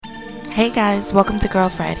Hey guys, welcome to Girl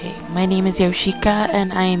Friday. My name is Yoshika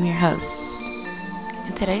and I am your host.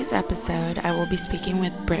 In today's episode, I will be speaking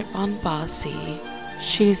with Britt Von Bossy.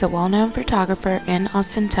 She's a well-known photographer in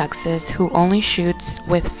Austin, Texas who only shoots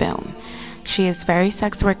with film. She is very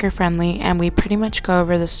sex worker friendly and we pretty much go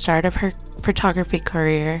over the start of her photography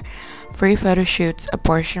career, free photo shoots,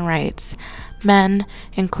 abortion rights, men,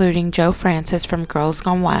 including Joe Francis from Girls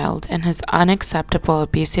Gone Wild, and his unacceptable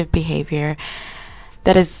abusive behavior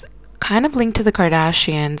that is kind of linked to the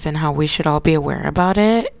Kardashians and how we should all be aware about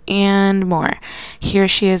it, and more. Here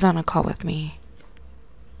she is on a call with me.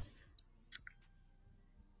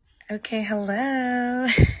 Okay, hello.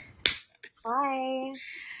 Hi.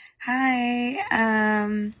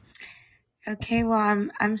 Hi. Okay, well,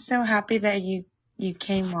 I'm so happy that you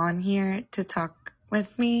came on here to talk with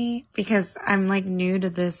me because I'm like new to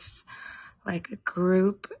this like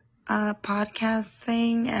group podcast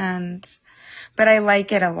thing, but I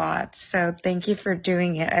like it a lot. So thank you for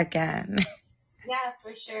doing it again. Yeah,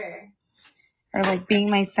 for sure. Or like being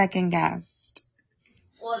my second guest.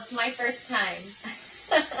 Well, it's my first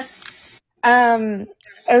time.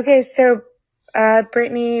 Okay, so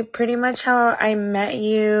Brittany, pretty much how I met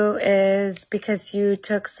you is because you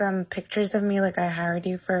took some pictures of me, like I hired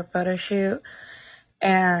you for a photo shoot.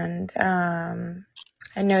 And I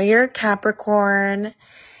know you're a Capricorn,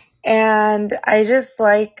 and I just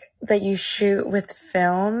like that you shoot with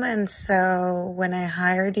film, and so when I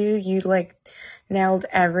hired you, you like nailed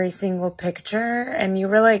every single picture, and you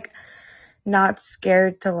were like not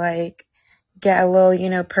scared to like get a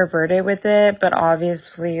little, perverted with it, but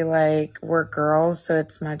obviously like we're girls, so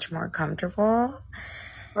it's much more comfortable.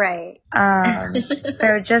 Right.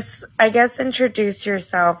 So just, I guess, introduce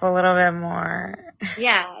yourself a little bit more.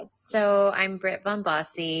 Yeah. So I'm Britt Von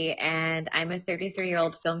Bossy, and I'm a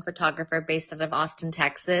 33-year-old film photographer based out of Austin,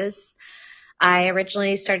 Texas. I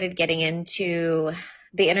originally started getting into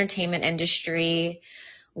the entertainment industry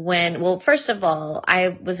first of all, I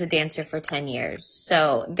was a dancer for 10 years.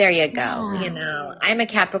 So there you go. Yeah. I'm a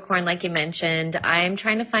Capricorn, like you mentioned. I'm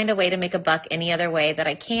trying to find a way to make a buck any other way that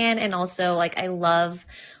I can. And also, like, I love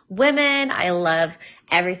women. I love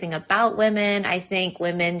everything about women. I think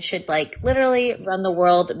women should like literally run the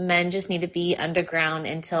world. Men just need to be underground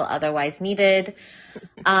until otherwise needed.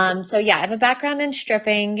 So yeah, I have a background in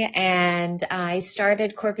stripping, and I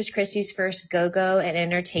started Corpus Christi's first go-go and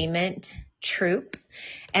entertainment troupe.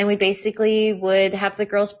 And we basically would have the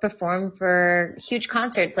girls perform for huge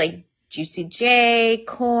concerts like Juicy J,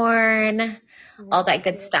 Korn, all that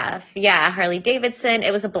good stuff. Yeah, Harley Davidson.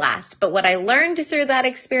 It was a blast. But what I learned through that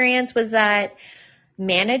experience was that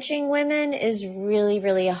managing women is really,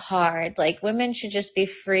 really hard. Like, women should just be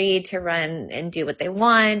free to run and do what they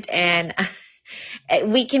want. And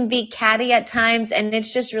we can be catty at times, and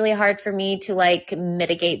it's just really hard for me to like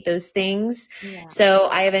mitigate those things. Yeah. So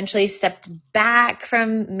I eventually stepped back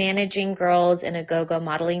from managing girls in a go-go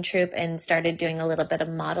modeling troupe and started doing a little bit of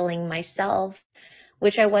modeling myself,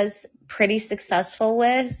 which I was pretty successful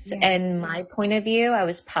with. Yeah. And my point of view, I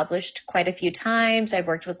was published quite a few times. I've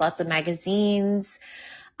worked with lots of magazines.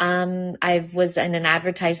 I was in an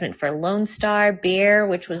advertisement for Lone Star beer,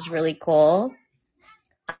 which was really cool.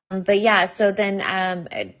 But yeah, so then I've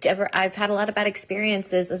had a lot of bad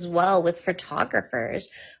experiences as well with photographers,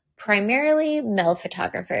 primarily male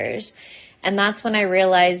photographers. And that's when I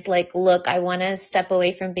realized, like, look, I want to step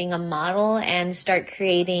away from being a model and start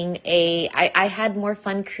creating I had more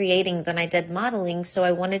fun creating than I did modeling. So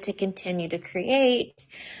I wanted to continue to create,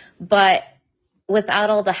 but without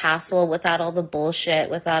all the hassle, without all the bullshit,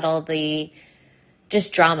 without all the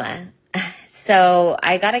just drama. So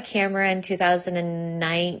I got a camera in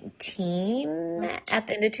 2019, at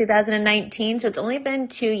the end of 2019. So it's only been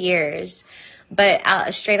 2 years, but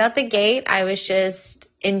straight out the gate, I was just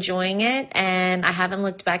enjoying it, and I haven't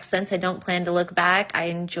looked back since. I don't plan to look back. I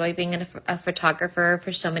enjoy being a photographer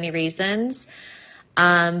for so many reasons.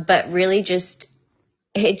 But really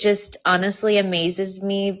it just honestly amazes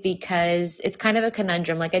me because it's kind of a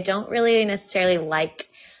conundrum. Like, I don't really necessarily like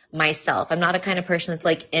myself. I'm not a kind of person that's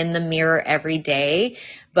like in the mirror every day,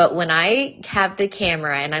 but when I have the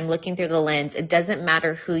camera and I'm looking through the lens, it doesn't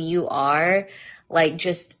matter who you are. Like,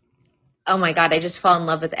 just, oh my God, I just fall in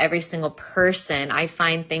love with every single person. I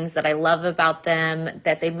find things that I love about them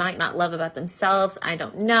that they might not love about themselves. I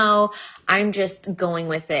don't know. I'm just going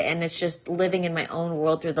with it. And it's just living in my own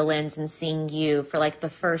world through the lens and seeing you for like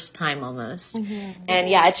the first time almost. Mm-hmm. And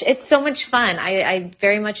yeah, it's so much fun. I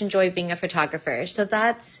very much enjoy being a photographer. So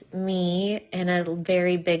that's me in a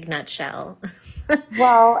very big nutshell.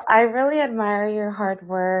 Well, I really admire your hard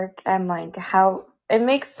work and like how it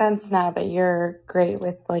makes sense now that you're great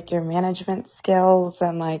with like your management skills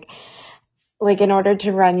and like like, in order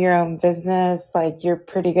to run your own business, like, you're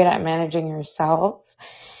pretty good at managing yourself.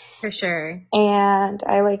 For sure. And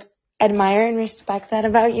I, like, admire and respect that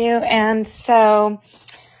about you. And so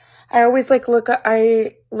I always, like, look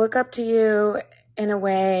up to you in a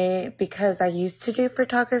way because I used to do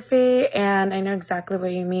photography, and I know exactly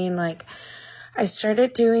what you mean. Like, I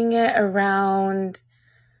started doing it around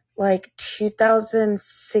like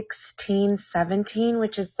 2016, 17,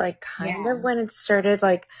 which is like kind of when it started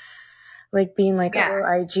like being like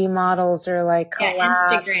IG models or like collab.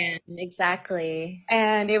 Instagram, exactly.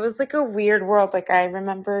 And it was like a weird world. Like, I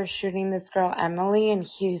remember shooting this girl Emily in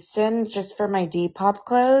Houston just for my Depop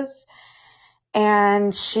clothes.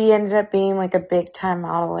 And she ended up being like a big time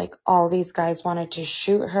model. Like, all these guys wanted to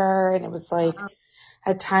shoot her, and it was like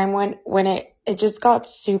a time when it just got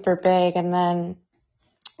super big. And then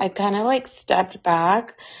I kind of like stepped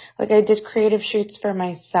back. Like, I did creative shoots for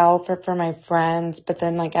myself or for my friends, but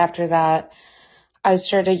then like after that I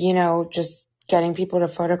started, just getting people to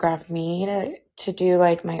photograph me to do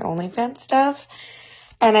like my OnlyFans stuff.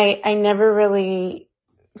 And I never really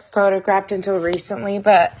photographed until recently,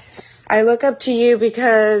 but I look up to you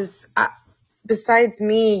because besides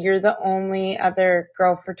me, you're the only other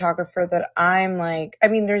girl photographer that I'm like, I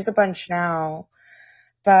mean, there's a bunch now,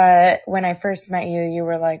 but when I first met you, you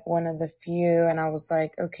were like one of the few, and I was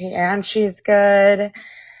like, okay, and she's good.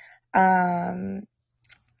 But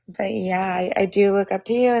yeah, I do look up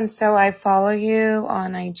to you, and so I follow you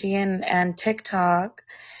on IG and TikTok,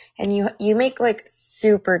 and you make like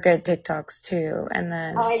super good TikToks too. And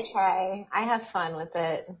then I try. I have fun with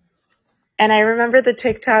it. And I remember the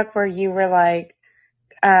TikTok where you were like,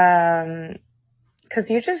 cause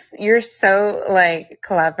you're so like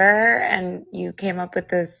clever, and you came up with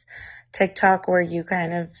this TikTok where you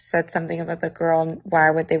kind of said something about the girl and why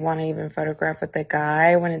would they want to even photograph with a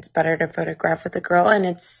guy when it's better to photograph with a girl. And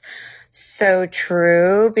it's so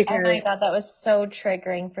true because, oh my God, that was so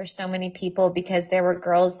triggering for so many people because there were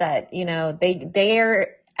girls that,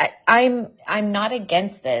 I'm not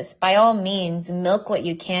against this. By all means, milk what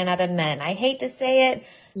you can out of men. I hate to say it,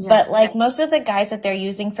 but like most of the guys that they're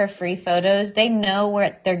using for free photos, they know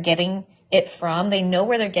where they're getting it from. They know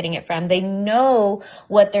where they're getting it from. They know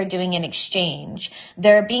what they're doing in exchange.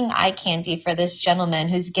 They're being eye candy for this gentleman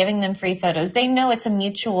who's giving them free photos. They know it's a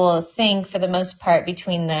mutual thing for the most part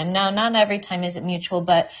between them. Now, not every time is it mutual,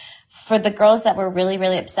 but for the girls that were really,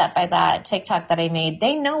 really upset by that TikTok that I made,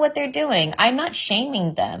 they know what they're doing. I'm not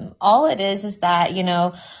shaming them. All it is that,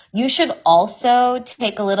 you should also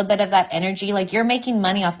take a little bit of that energy. Like, you're making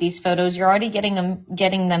money off these photos. You're already getting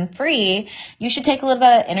them free. You should take a little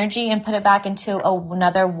bit of energy and put it back into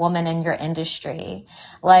another woman in your industry.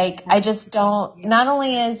 Like, I just don't, not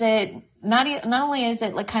only is it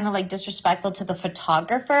like kind of like disrespectful to the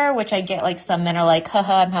photographer, which I get, like some men are like,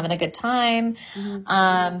 haha, I'm having a good time.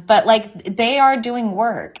 But like they are doing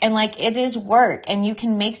work, and like it is work, and you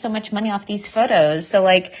can make so much money off these photos. So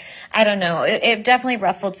like, I don't know, it definitely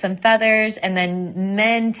ruffled some feathers, and then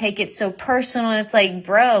men take it so personal. It's like,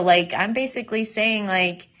 bro, like I'm basically saying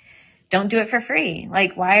like, don't do it for free.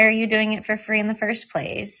 Like, why are you doing it for free in the first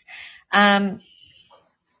place?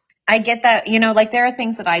 I get that, like there are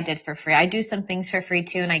things that I did for free. I do some things for free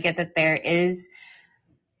too. And I get that there is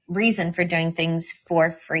reason for doing things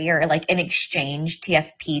for free or like in exchange,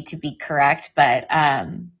 TFP to be correct. But,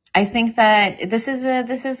 I think that this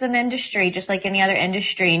is an industry just like any other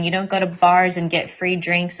industry, and you don't go to bars and get free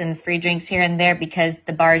drinks here and there because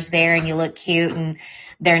the bar's there and you look cute and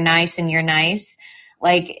they're nice and you're nice.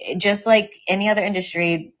 Like, just like any other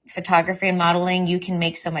industry, photography and modeling, you can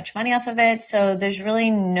make so much money off of it. So there's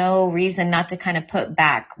really no reason not to kind of put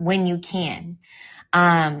back when you can.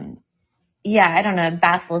 Yeah, I don't know. It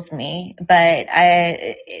baffles me, but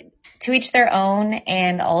to each their own.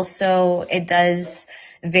 And also it does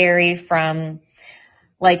vary from,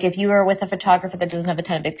 like, if you are with a photographer that doesn't have a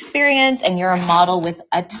ton of experience and you're a model with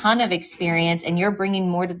a ton of experience and you're bringing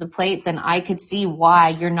more to the plate, then I could see why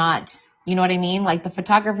you're not, you know what I mean? Like, the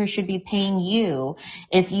photographer should be paying you.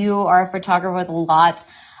 If you are a photographer with a lot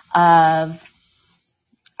of,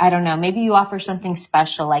 I don't know, maybe you offer something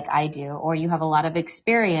special like I do, or you have a lot of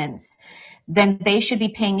experience, then they should be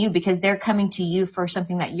paying you because they're coming to you for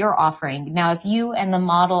something that you're offering. Now, if you and the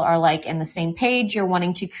model are like in the same page, you're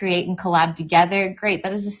wanting to create and collab together, great.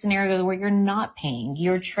 That is a scenario where you're not paying.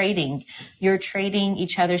 You're trading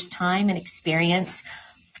each other's time and experience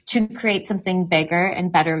to create something bigger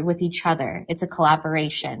and better with each other. It's a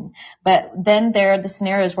collaboration. But then there are the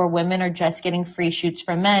scenarios where women are just getting free shoots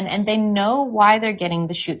from men, and they know why they're getting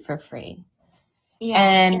the shoot for free.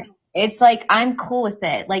 Yeah. it's like, I'm cool with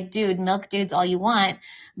it. Like, dude, milk dudes all you want.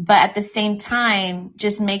 But at the same time,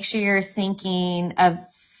 just make sure you're thinking of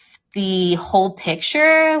the whole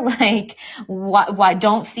picture. Like, why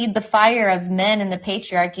don't feed the fire of men in the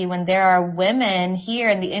patriarchy when there are women here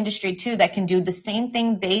in the industry too that can do the same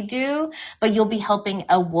thing they do, but you'll be helping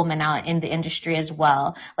a woman out in the industry as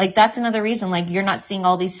well. Like, that's another reason, like, you're not seeing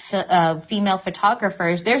all these female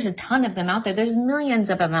photographers. There's a ton of them out there. There's millions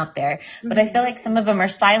of them out there. But I feel like some of them are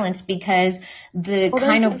silenced because the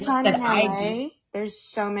kind of work that I do. There's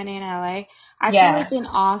so many in LA. I feel like in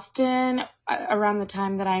Austin, around the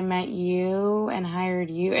time that I met you and hired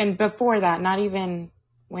you, and before that, not even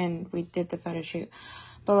when we did the photo shoot,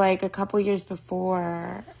 but like a couple years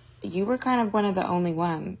before, you were kind of one of the only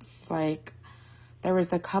ones. Like, there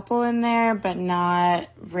was a couple in there, but not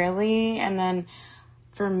really. And then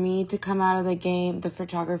for me to come out of the game, the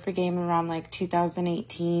photography game, around like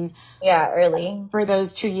 2018. Yeah, early. For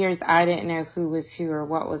those 2 years, I didn't know who was who or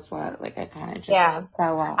what was what. Like, I kind of just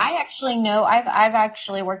fell off. I actually know, I've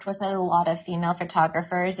actually worked with a lot of female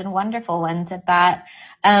photographers and wonderful ones at that.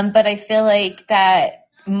 But I feel like that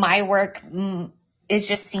my work is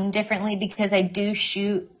just seen differently because I do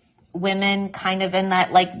shoot women kind of in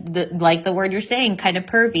that, like the word you're saying, kind of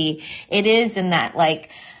pervy. It is in that, like,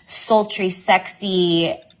 sultry,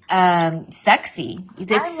 sexy. Sexy.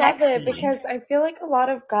 It's I love sexy. it because I feel like a lot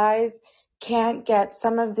of guys can't get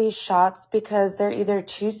some of these shots because they're either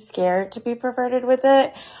too scared to be perverted with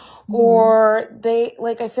it, or they,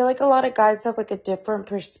 like, I feel like a lot of guys have like a different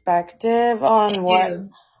perspective on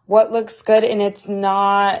what looks good, and it's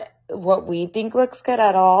not what we think looks good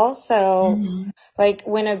at all. So like,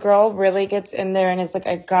 when a girl really gets in there and is like,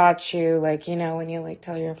 I got you, like, you know, when you like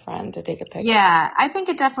tell your friend to take a picture. Yeah, I think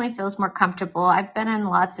it definitely feels more comfortable. I've been in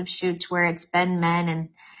lots of shoots where it's been men and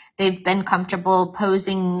they've been comfortable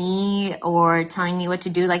posing me or telling me what to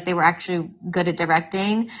do, like they were actually good at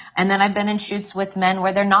directing. And then I've been in shoots with men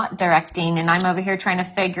where they're not directing and I'm over here trying to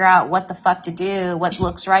figure out what the fuck to do, what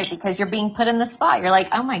looks right, because you're being put in the spot. You're like,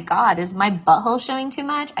 oh my God, is my butthole showing too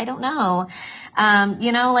much? I don't know.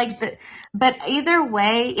 You know, like but either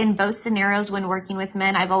way, in both scenarios when working with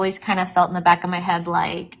men, I've always kind of felt in the back of my head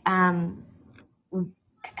like,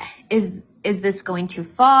 is this going too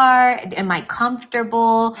far? Am I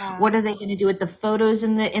comfortable? Yeah. What are they going to do with the photos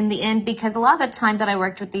in the end? Because a lot of the time that I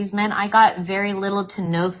worked with these men, I got very little to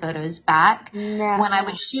no photos back when I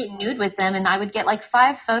would shoot nude with them, and I would get like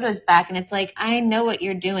 5 photos back, and it's like, I know what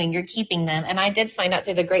you're doing. You're keeping them. And I did find out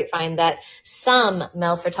through the grapevine that some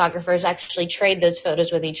male photographers actually trade those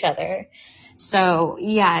photos with each other. So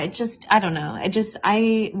yeah, I don't know.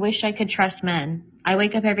 I wish I could trust men. I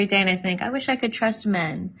wake up every day and I think, I wish I could trust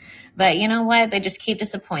men. But you know what? They just keep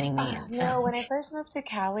disappointing me. No, when I first moved to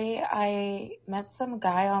Cali, I met some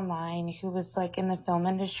guy online who was like in the film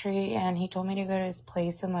industry, and he told me to go to his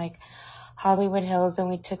place in like Hollywood Hills, and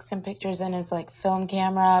we took some pictures in his like film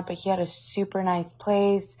camera, but he had a super nice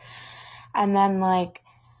place. And then like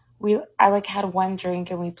I like had one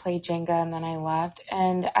drink and we played Jenga, and then I left,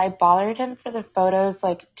 and I bothered him for the photos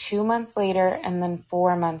like 2 months later and then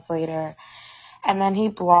 4 months later. And then he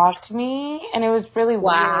blocked me, and it was really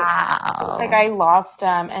weird. It was like I lost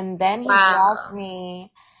him, and then he blocked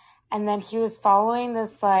me, and then he was following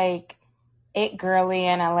this like it girly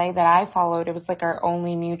in LA that I followed. It was like our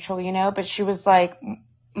only mutual, you know, but she was like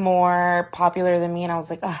more popular than me, and I was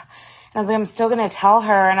like, ugh. And I was like, I'm still gonna tell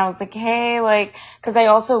her, and I was like, hey, like, because I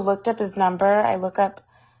also looked up his number.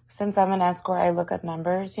 Since I'm an escort, I look up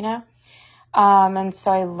numbers, you know. And so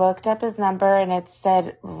I looked up his number, and it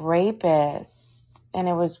said rapist. And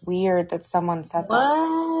it was weird that someone said that.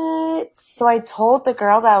 What? So I told the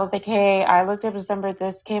girl that. I was like, hey, I looked up his number.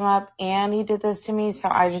 This came up and he did this to me. So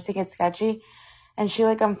I just think it's sketchy. And she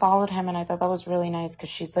like unfollowed him. And I thought that was really nice because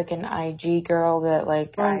she's like an IG girl that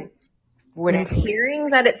like I wouldn't.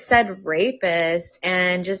 Hearing that it said rapist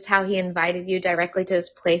and just how he invited you directly to his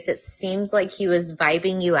place, it seems like he was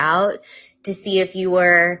vibing you out to see if you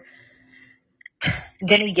were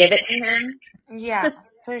going to give it to him. Yeah,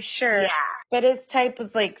 for sure. Yeah. But his type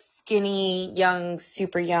was like skinny, young,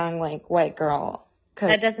 super young, like white girl.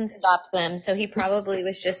 That doesn't stop them. So he probably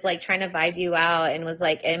was just like trying to vibe you out and was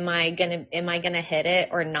like, am I gonna hit it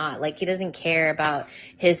or not? Like, he doesn't care about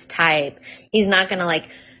his type. He's not gonna like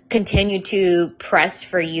continue to press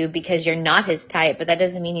for you because you're not his type, but that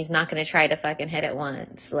doesn't mean he's not gonna try to fucking hit it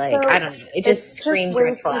once. Like, so I don't know. It just screams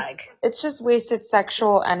red flag. It's just wasted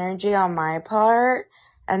sexual energy on my part,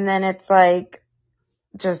 and then it's like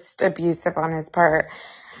just abusive on his part.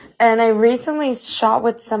 And I recently shot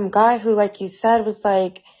with some guy who, like you said, was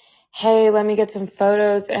like, hey, let me get some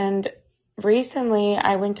photos. And recently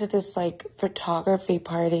I went to this like photography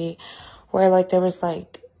party where like there was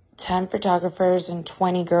like 10 photographers and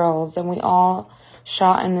 20 girls, and we all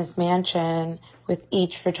shot in this mansion with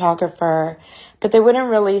each photographer, but they wouldn't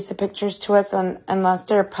release the pictures to us unless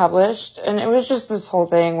they're published. And it was just this whole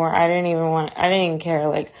thing where I didn't even care.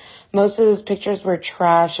 Like, most of those pictures were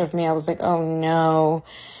trash of me. I was like, oh no.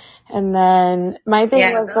 And then my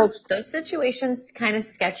thing was those situations kind of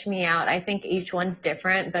sketch me out. I think each one's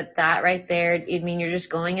different, but that right there, I mean, you're just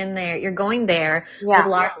going in there. You're going there with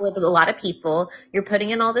a lot of people. You're putting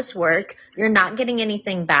in all this work. You're not getting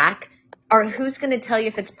anything back. Or who's going to tell you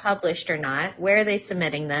if it's published or not? Where are they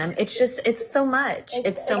submitting them? It's so much.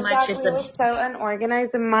 It's so much. It was so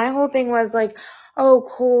unorganized. And my whole thing was like, oh,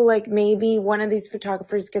 cool. Like, maybe one of these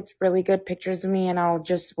photographers gets really good pictures of me and I'll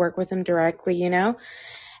just work with him directly, you know,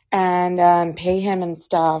 and pay him and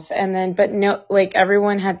stuff. And then, but no, like,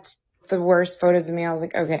 everyone had the worst photos of me. I was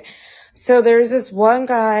like, okay. So there's this one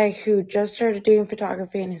guy who just started doing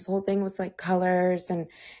photography, and his whole thing was like colors, and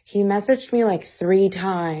he messaged me like 3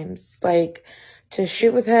 times, like, to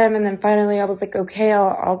shoot with him. And then finally I was like, okay,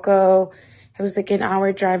 I'll go. It was like an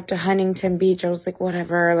hour drive to Huntington Beach. I was like,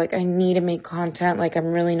 whatever, like, I need to make content. Like, I'm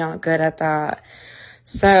really not good at that.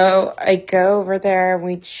 So I go over there and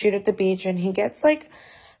we shoot at the beach, and he gets like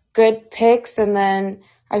good pics. And then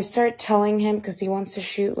I start telling him, because he wants to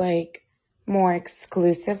shoot like more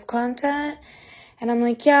exclusive content, and I'm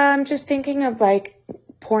like, yeah, I'm just thinking of like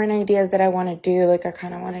porn ideas that I want to do. Like, I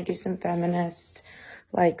kind of want to do some feminist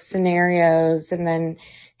like scenarios. And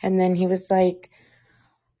then he was like,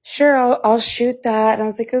 sure, I'll shoot that. And I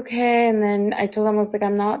was like, okay. And then I told him, I was like,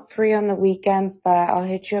 I'm not free on the weekends, but I'll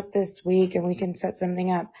hit you up this week and we can set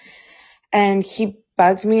something up. And he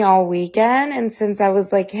bugged me all weekend. And since I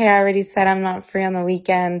was like, hey, I already said I'm not free on the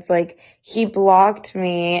weekends, like, he blocked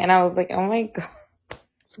me. And I was like, oh my God.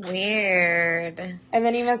 It's weird. And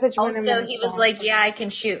then he messaged me. Also, he was like, yeah, I can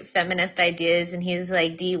shoot feminist ideas. And he's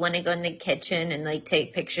like, do you want to go in the kitchen and like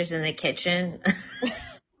take pictures in the kitchen?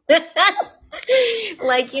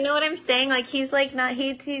 Like, you know what I'm saying? Like, he's like, not,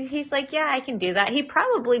 he's like, yeah, I can do that. He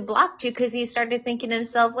probably blocked you because he started thinking to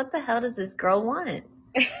himself, what the hell does this girl want?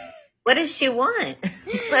 What does she want?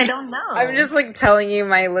 I don't know. I'm just like telling you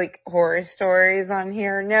my like horror stories on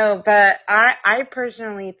here. No, but I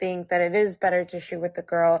personally think that it is better to shoot with the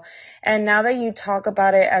girl. And now that you talk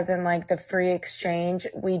about it as in like the free exchange,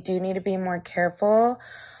 we do need to be more careful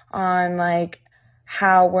on like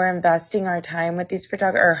how we're investing our time with these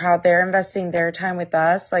photographers, or how they're investing their time with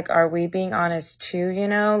us. Like, are we being honest too, you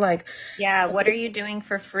know? Like, yeah, what are you doing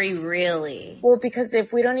for free, really? Well, because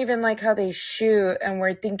if we don't even like how they shoot and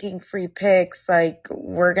we're thinking free pics, like,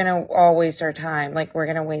 we're gonna all waste our time. Like, we're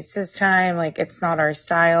gonna waste his time. Like, it's not our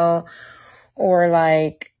style. Or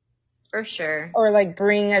like, for sure. Or like,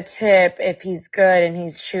 bring a tip if he's good and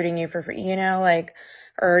he's shooting you for free, you know? Like,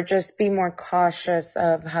 or just be more cautious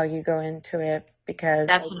of how you go into it. Because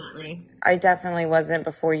definitely. I definitely wasn't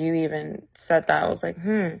before you even said that. I was like,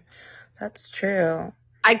 that's true.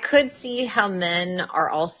 I could see how men are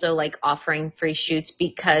also like offering free shoots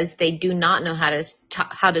because they do not know how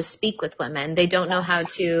to speak with women. They don't know how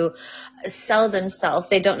to sell themselves.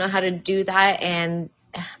 They don't know how to do that, and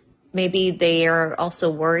maybe they are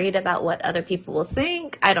also worried about what other people will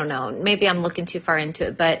think. I don't know. Maybe I'm looking too far into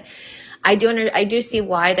it, but I do see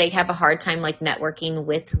why they have a hard time like networking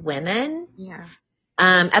with women. Yeah.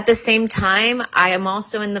 At the same time, I am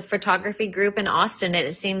also in the photography group in Austin, and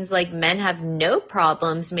it seems like men have no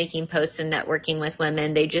problems making posts and networking with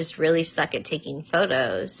women. They just really suck at taking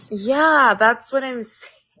photos. Yeah, that's what I'm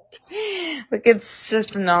saying. Like, it's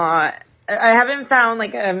just not. I haven't found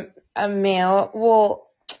like a male. Well,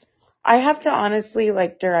 I have to honestly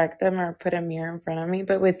like direct them or put a mirror in front of me.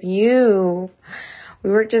 But with you, we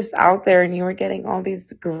were just out there and you were getting all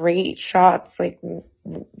these great shots. Like,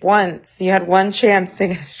 once you had one chance to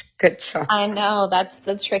get a good shot. I know. That's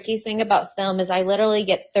the tricky thing about film is I literally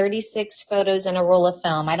get 36 photos in a roll of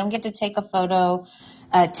film. I don't get to take a photo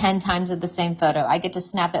 10 times of the same photo. I get to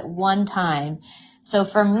snap it one time. So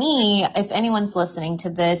for me, if anyone's listening to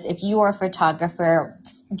this, if you are a photographer,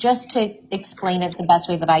 just to explain it the best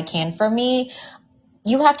way that I can, for me,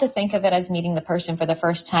 you have to think of it as meeting the person for the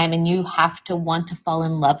first time, and you have to want to fall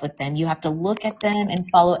in love with them. You have to look at them and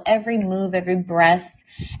follow every move, every breath,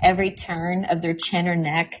 every turn of their chin or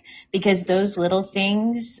neck, because those little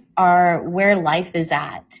things are where life is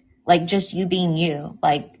at. Like, just you being you.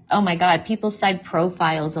 Like, oh my God, people's side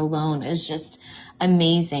profiles alone is just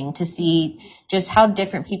amazing to see just how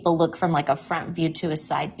different people look from like a front view to a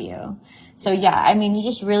side view. So yeah, I mean, you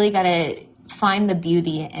just really got to find the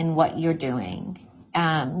beauty in what you're doing.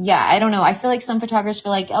 yeah, I don't know. I feel like some photographers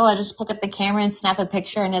feel like, oh, I'll just pick up the camera and snap a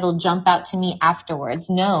picture and it'll jump out to me afterwards.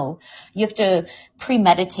 No, you have to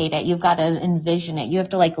premeditate it. You've got to envision it. You have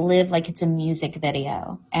to like live like it's a music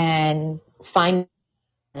video and find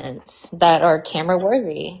moments that are camera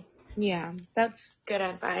worthy. Yeah, that's good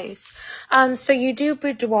advice. So you do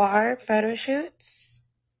boudoir photo shoots?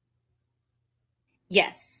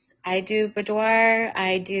 Yes, I do boudoir.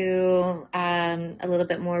 I do a little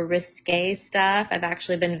bit more risque stuff. I've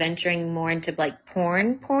actually been venturing more into like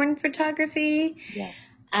porn photography.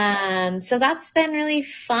 Yeah. So that's been really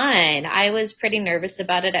fun. I was pretty nervous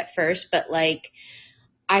about it at first, but like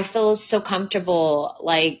I feel so comfortable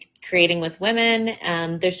like creating with women.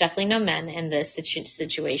 There's definitely no men in this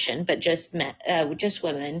situation, but just men, just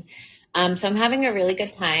women. So I'm having a really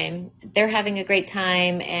good time. They're having a great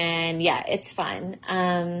time, and yeah, it's fun.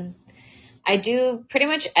 I do pretty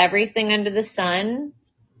much everything under the sun.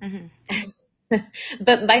 Mm-hmm.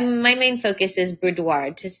 But my main focus is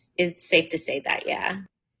boudoir. Just it's safe to say that, yeah.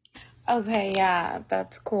 Okay, yeah,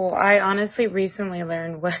 that's cool. I honestly recently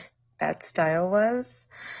learned what that style was,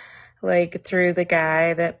 like through the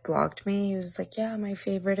guy that blocked me. He was like, yeah, my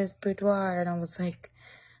favorite is boudoir. And I was like,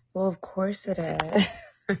 well, of course it is.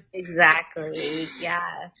 Exactly.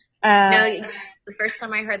 Yeah. Um, No, the first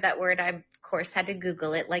time I heard that word, I of course had to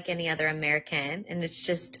Google it like any other American, and it's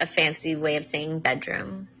just a fancy way of saying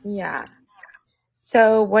bedroom. yeah.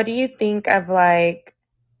 So what do you think of like,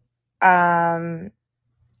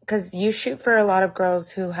 because you shoot for a lot of girls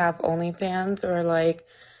who have OnlyFans or like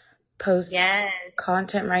post Yes.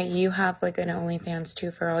 content, right? You have like an OnlyFans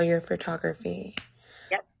too for all your photography.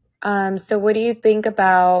 Yep. So what do you think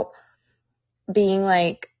about being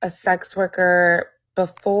like a sex worker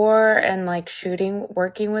before and like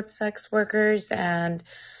working with sex workers, and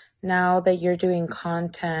now that you're doing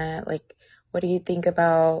content, like what do you think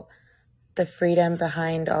about the freedom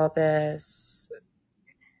behind all this?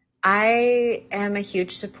 I am a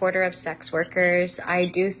huge supporter of sex workers. I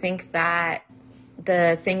do think that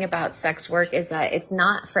the thing about sex work is that it's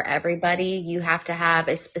not for everybody. You have to have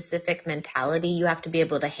a specific mentality. You have to be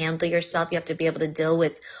able to handle yourself. You have to be able to deal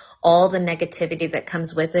with all the negativity that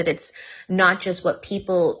comes with it. It's not just what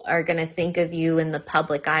people are going to think of you in the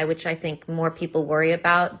public eye, which I think more people worry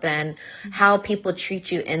about than how people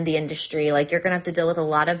treat you in the industry. Like you're going to have to deal with a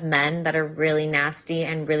lot of men that are really nasty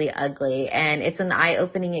and really ugly. And it's an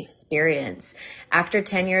eye-opening experience. After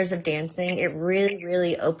 10 years of dancing, it really,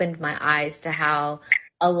 really opened my eyes to how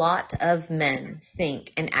a lot of men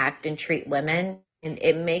think and act and treat women. And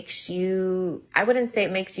it makes you, I wouldn't say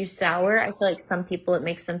it makes you sour. I feel like some people it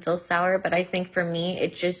makes them feel sour, but I think for me,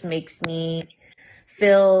 it just makes me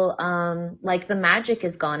feel like the magic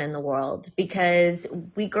is gone in the world, because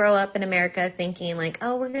we grow up in America thinking like,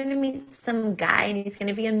 oh, we're going to meet some guy and he's going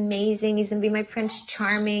to be amazing. He's going to be my Prince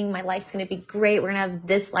Charming. My life's going to be great. We're going to have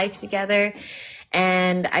this life together.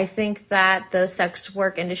 And I think that the sex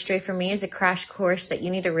work industry for me is a crash course that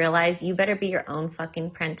you need to realize you better be your own fucking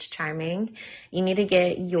Prince Charming. You need to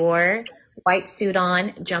get your white suit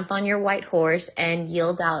on, jump on your white horse, and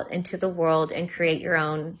yield out into the world and create your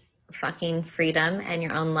own fucking freedom and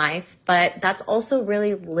your own life. But that's also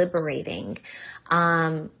really liberating.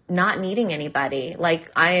 Not needing anybody.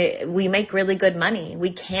 Like we make really good money.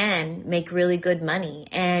 We can make really good money.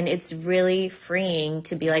 And it's really freeing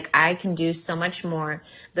to be like, I can do so much more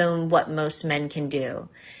than what most men can do.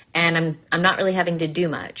 And I'm not really having to do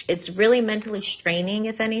much. It's really mentally straining,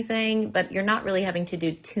 if anything, but you're not really having to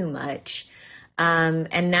do too much.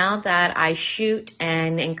 And now that I shoot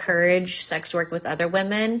and encourage sex work with other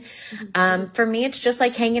women, for me, it's just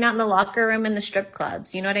like hanging out in the locker room in the strip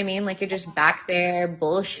clubs. You know what I mean? Like you're just back there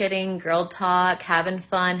bullshitting, girl talk, having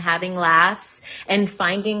fun, having laughs, and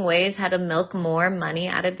finding ways how to milk more money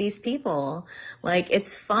out of these people. Like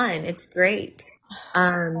it's fun. It's great.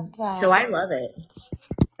 So I love it.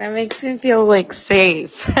 That makes me feel like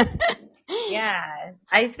safe. Yeah.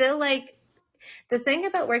 I feel like the thing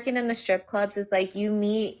about working in the strip clubs is like you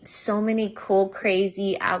meet so many cool,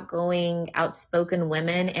 crazy, outgoing, outspoken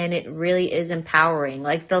women, and it really is empowering.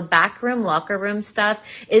 Like the backroom, locker room stuff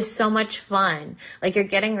is so much fun. Like you're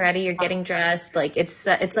getting ready, you're getting dressed, like it's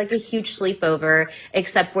like a huge sleepover,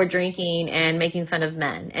 except we're drinking and making fun of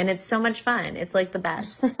men, and it's so much fun. It's like the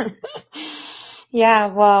best. Yeah,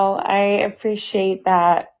 well, I appreciate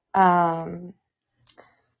that.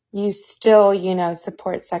 You still,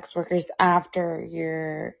 support sex workers after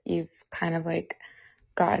you've kind of like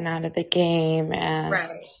gotten out of the game, and Right.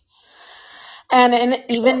 and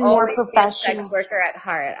even Will more always be a professional. sex worker at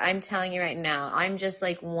heart. I'm telling you right now. I'm just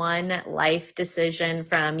like one life decision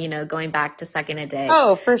from, going back to sucking a dick.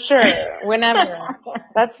 Oh, for sure. Whenever.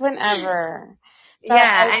 That's whenever.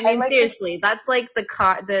 Yeah, But I I mean, like the seriously, that's like the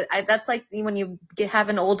car. That's like when you have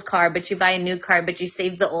an old car, but you buy a new car, but you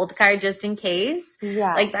save the old car just in case.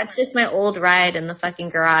 yeah. Like that's just my old ride in the fucking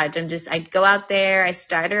garage. I go out there, I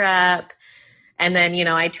start her up, and then,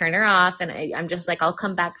 I turn her off and I'm just like, I'll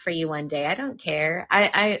come back for you one day. I don't care.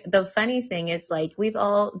 The funny thing is like,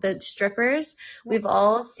 the strippers, we've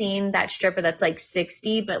all seen that stripper that's like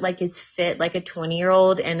 60, but like is fit like a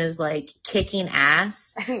 20-year-old and is like kicking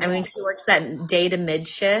ass. I mean, she works that day to mid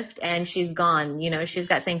shift and she's gone, she's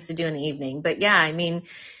got things to do in the evening. But yeah, I mean,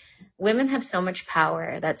 women have so much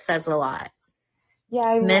power. That says a lot.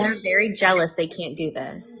 Yeah, Men are very jealous. They can't do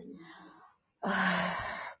this.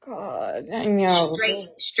 God, I know.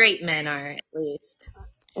 Straight men are, at least.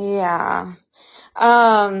 Yeah.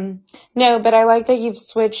 No, but I like that you've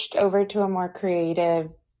switched over to a more creative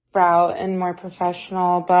route and more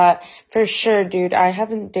professional, but for sure, dude, I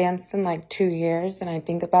haven't danced in like 2 years and I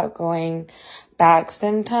think about going back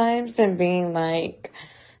sometimes and being like,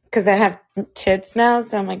 cause I have kids now,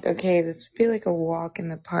 so I'm like, okay, this would be like a walk in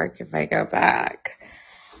the park if I go back.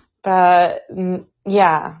 But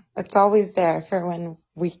yeah, it's always there for when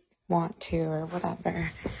we want to or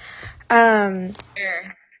whatever.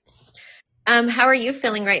 Sure. How are you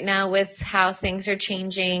feeling right now with how things are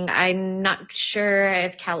changing? I'm not sure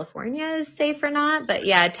if California is safe or not, but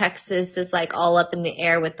yeah, Texas is like all up in the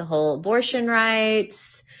air with the whole abortion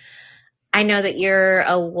rights. I know that you're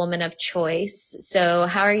a woman of choice. So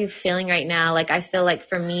how are you feeling right now? Like, I feel like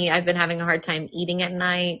for me, I've been having a hard time eating at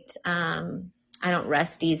night. I don't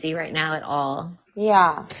rest easy right now at all.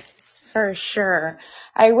 Yeah, for sure.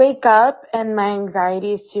 I wake up and my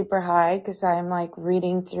anxiety is super high because I'm like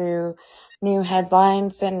reading through new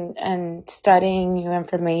headlines and studying new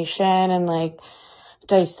information and like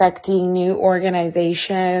dissecting new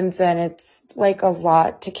organizations, and it's like a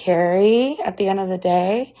lot to carry at the end of the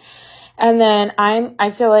day. And then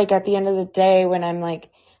I feel like at the end of the day when I'm like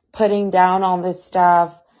putting down all this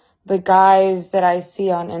stuff, the guys that I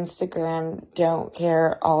see on Instagram don't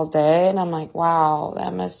care all day. And I'm like, wow,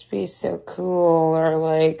 that must be so cool. Or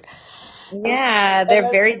like, Yeah,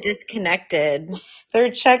 they're very disconnected.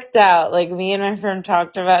 they're checked out. Like me and my friend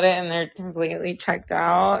talked about it and they're completely checked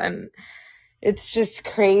out. And it's just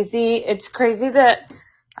crazy. It's crazy that,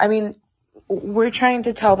 I mean, we're trying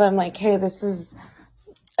to tell them like, hey, this is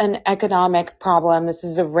an economic problem. This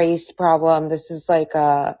is a race problem. This is like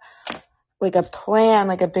a plan,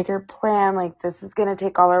 like a bigger plan. Like this is going to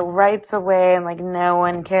take all our rights away and like no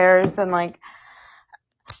one cares. And like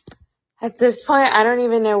at this point, I don't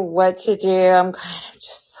even know what to do. I'm kind of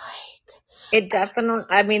just like, It definitely,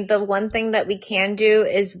 I mean, the one thing that we can do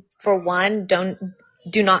is, for one,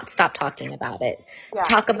 do not stop talking about it. yeah,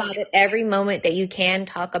 Talk about it every moment that you can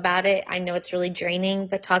talk about it. I know it's really draining,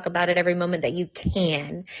 but talk about it every moment that you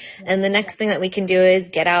can. And the next thing that we can do is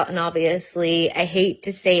get out and obviously, I hate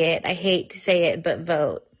to say it, but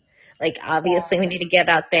vote. Like, obviously, we need to get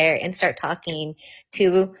out there and start talking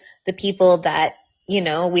to the people that,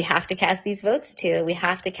 we have to cast these votes to. We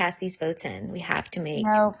have to cast these votes in. We have to make.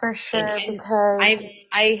 no, for sure, And because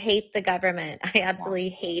I hate the government. I absolutely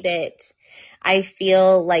hate it. I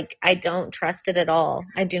feel like I don't trust it at all.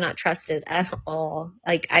 I do not trust it at all.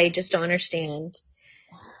 Like, I just don't understand.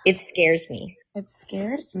 It scares me. it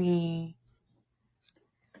scares me.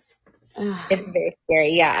 It's very scary.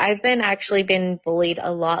 Yeah, I've been bullied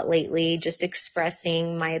a lot lately, just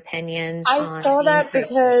expressing my opinions I on saw being that pro-choice.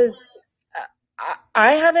 because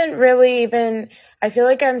I haven't really even, I feel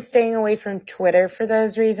like I'm staying away from Twitter for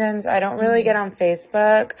those reasons. I don't really get on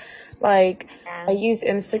Facebook. Like, I Yeah. use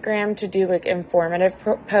Instagram to do like informative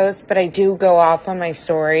posts, but I do go off on my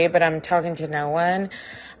story, but I'm talking to no one.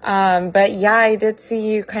 But yeah, I did see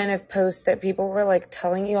you kind of post that people were like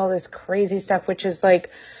telling you all this crazy stuff, which is like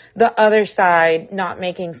the other side not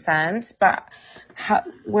making sense. But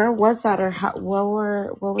where was that, or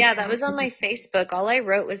what was Yeah, that was on my Facebook. All I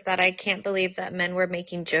wrote was that I can't believe that men were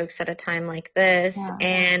making jokes at a time like this. Yeah.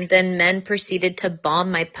 And then men proceeded to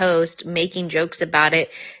bomb my post, making jokes about it,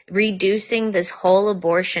 reducing this whole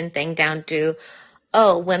abortion thing down to,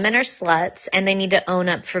 oh, women are sluts and they need to own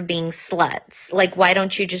up for being sluts. Like, why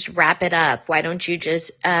don't you just wrap it up? Why don't you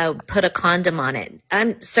just put a condom on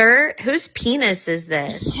it? Sir, whose penis is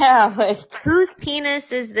this? Yeah, like, Whose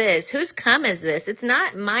penis is this? Whose cum is this? It's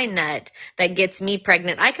not my nut that gets me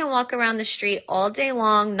pregnant. I can walk around the street all day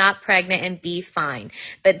long, not pregnant, and be fine.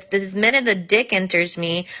 But the minute a dick enters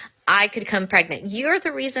me, I could come pregnant. You're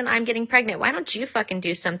the reason I'm getting pregnant. Why don't you fucking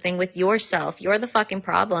do something with yourself? You're the fucking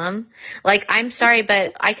problem. Like, I'm sorry,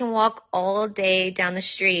 but I can walk all day down the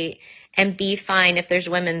street and be fine if there's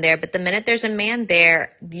women there. But the minute there's a man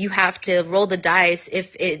there, you have to roll the dice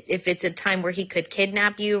if it's a time where he could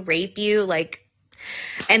kidnap you, rape you, like.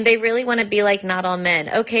 And they really want to be like, not all men.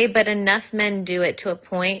 Okay, but enough men do it to a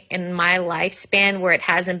point in my lifespan where it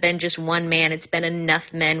hasn't been just one man. It's been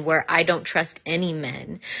enough men where I don't trust any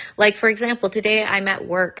men. Like, for example, today I'm at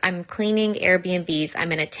work. I'm cleaning Airbnbs.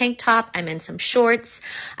 I'm in a tank top. I'm in some shorts.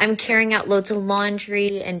 I'm carrying out loads of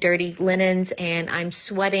laundry and dirty linens, and I'm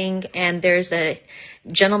sweating. And there's a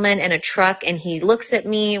gentleman in a truck, and he looks at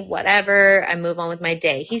me, whatever. I move on with my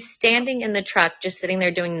day. He's standing in the truck, just sitting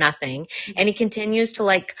there doing nothing. And he continues to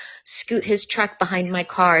like scoot his truck behind my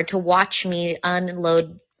car to watch me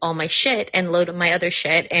unload all my shit and load my other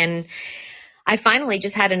shit. And I finally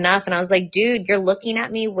just had enough. And I was like, dude, you're looking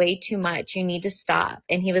at me way too much. You need to stop.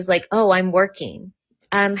 And he was like, oh, I'm working.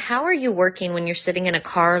 How are you working when you're sitting in a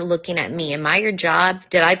car looking at me? Am I your job?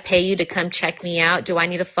 Did I pay you to come check me out? Do I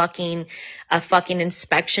need a fucking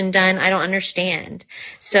inspection done? I don't understand.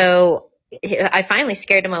 So I finally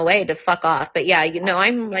scared him away to fuck off. But yeah,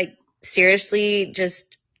 I'm like, seriously,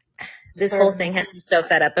 just this whole thing has me so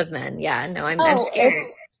fed up of men. Yeah, no, I'm scared.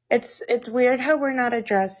 It's weird how we're not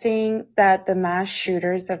addressing that the mass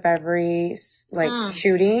shooters of every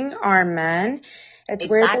shooting are men. It's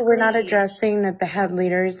weird that we're not addressing that the head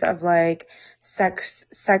leaders of like sex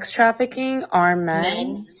trafficking are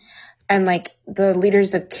men. And like the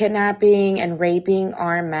leaders of kidnapping and raping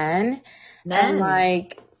are men. And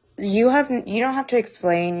like you don't have to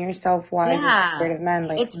explain yourself why you're scared of men.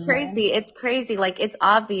 Like, it's crazy. It's crazy. Like, it's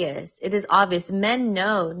obvious. It is obvious. Men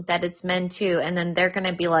know that it's men too, and then they're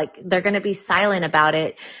gonna be silent about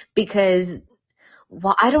it because.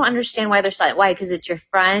 Well, I don't understand why they're silent. Why? Because it's your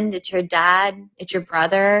friend, it's your dad, it's your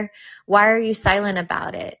brother. Why are you silent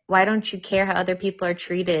about it? Why don't you care how other people are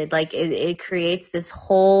treated? Like it creates this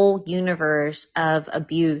whole universe of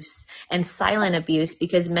abuse and silent abuse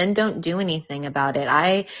because men don't do anything about it.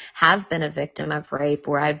 I have been a victim of rape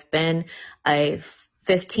where I've been a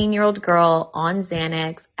 15-year-old girl on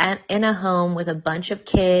Xanax in a home with a bunch of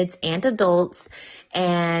kids and adults,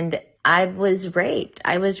 and I was raped.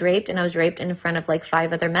 And I was raped in front of like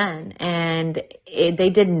 5 other men, and they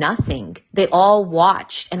did nothing. They all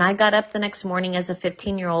watched. And I got up the next morning as a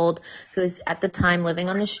 15-year-old who was at the time living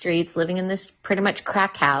on the streets, living in this pretty much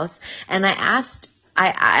crack house. And I asked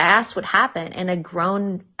what happened, and a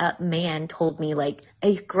grown up man told me, like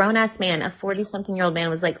a grown ass man, a 40-something-year-old man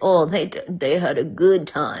was like, oh, they had a good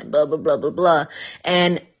time, blah, blah, blah, blah, blah.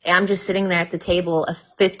 And I'm just sitting there at the table, a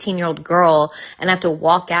 15-year-old girl, and I have to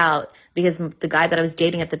walk out because the guy that I was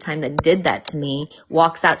dating at the time that did that to me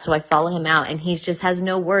walks out. So I follow him out, and he just has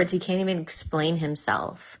no words. He can't even explain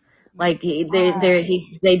himself. Like they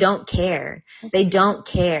don't care. They don't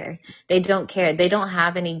care. They don't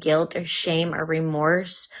have any guilt or shame or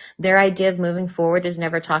remorse. Their idea of moving forward is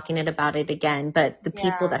never talking about it again. But the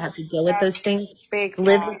people that have to deal with those things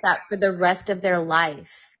live with that for the rest of their life.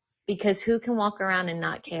 Because who can walk around and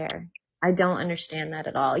not care? I don't understand that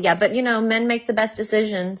at all. Yeah, but men make the best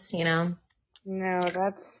decisions, No,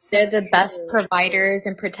 they're the best providers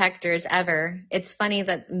and protectors ever. It's funny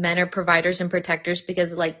that men are providers and protectors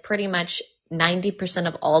because like pretty much 90%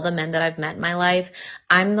 of all the men that I've met in my life,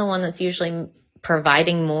 I'm the one that's usually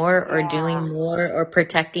providing more or doing more or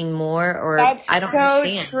protecting more or I don't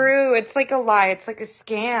understand. That's so true. It's like a lie. It's like a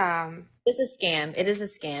scam. It's a scam. It is a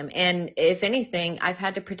scam. And if anything, I've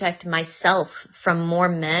had to protect myself from more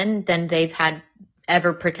men than they've had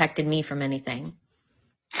ever protected me from anything.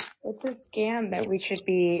 It's a scam that we should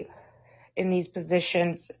be in these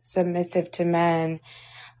positions submissive to men.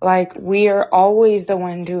 Like, we are always the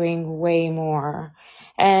one doing way more.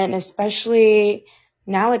 And especially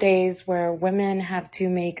nowadays where women have to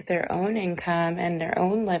make their own income and their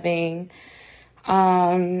own living.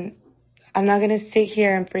 I'm not going to sit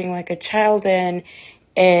here and bring like a child in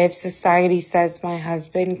if society says my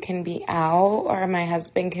husband can be out or my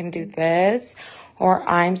husband can do this or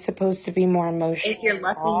I'm supposed to be more emotional. If you're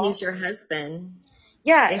lucky, he's your husband.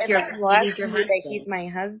 Yeah, if you're lucky that he's my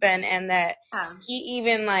husband and that he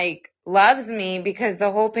even like loves me because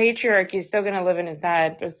the whole patriarchy is still going to live in his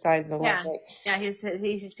head besides the logic. Yeah,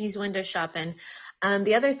 he's window shopping.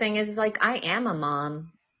 The other thing is like I am a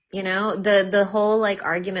mom. The whole like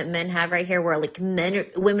argument men have right here where like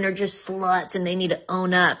women are just sluts and they need to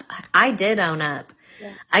own up. I did own up.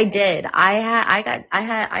 Yeah. I did.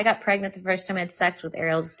 I got pregnant the first time I had sex with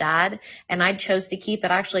Ariel's dad, and I chose to keep it.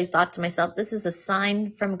 I actually thought to myself, this is a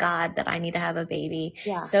sign from God that I need to have a baby.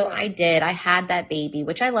 Yeah. So I did. I had that baby,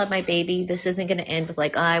 which I love my baby. This isn't going to end with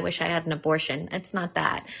like, oh, I wish I had an abortion. It's not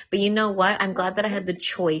that. But you know what? I'm glad that I had the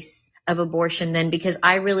choice of abortion then, because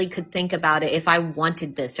I really could think about it if I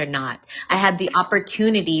wanted this or not. I had the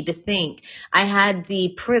opportunity to think. I had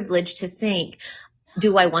the privilege to think,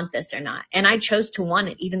 do I want this or not? And I chose to want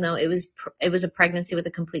it, even though it was a pregnancy with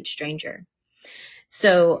a complete stranger.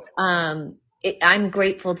 So, I'm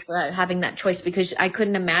grateful for having that choice, because I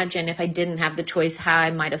couldn't imagine if I didn't have the choice how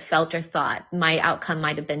I might have felt or thought. My outcome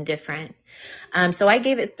might have been different. So I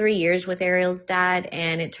gave it 3 years with Ariel's dad,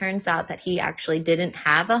 and it turns out that he actually didn't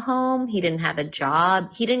have a home. He didn't have a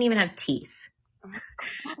job. He didn't even have teeth.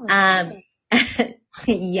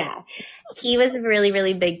 Yeah, he was a really,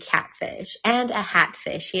 really big catfish and a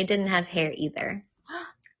hatfish. He didn't have hair either.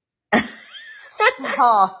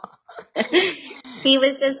 Oh. He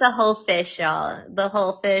was just a whole fish, y'all. The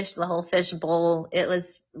whole fish bowl. It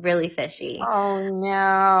was really fishy. Oh,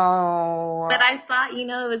 no. But I thought,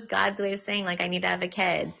 it was God's way of saying, like, I need to have a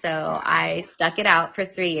kid. So I stuck it out for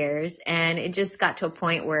 3 years, and it just got to a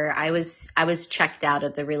point where I was checked out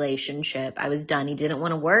of the relationship. I was done. He didn't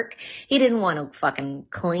want to work. He didn't want to fucking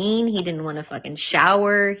clean. He didn't want to fucking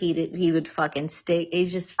shower. He would fucking stay.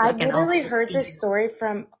 He's just fucking. I've literally heard this story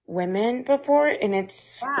from women before, and it's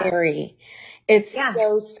scary. It's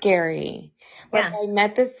so scary. Like, I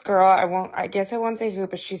met this girl, I guess I won't say who,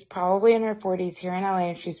 but she's probably in her 40s here in LA,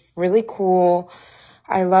 and she's really cool.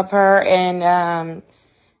 I love her. And,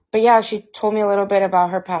 but yeah, she told me a little bit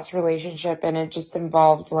about her past relationship, and it just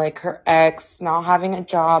involved, like, her ex not having a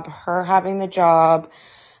job, her having the job.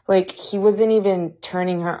 Like, he wasn't even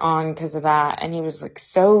turning her on because of that. And he was, like,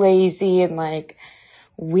 so lazy and, like,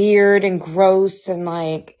 weird and gross, and,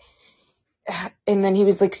 like, and then he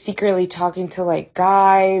was, like, secretly talking to, like,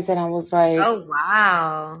 guys, and I was like, oh,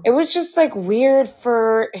 wow. It was just, like, weird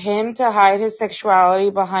for him to hide his sexuality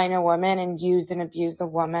behind a woman and use and abuse a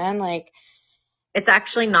woman. Like, it's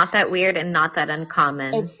actually not that weird and not that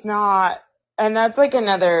uncommon. It's not. And that's, like,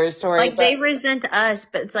 another story. Like, they resent us,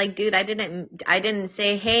 but it's like, dude, I didn't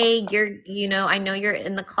say, hey, I know you're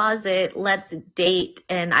in the closet, let's date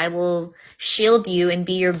and I will shield you and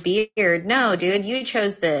be your beard. No, dude, you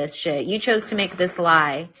chose this shit. You chose to make this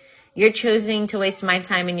lie. You're choosing to waste my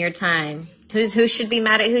time and your time. Who should be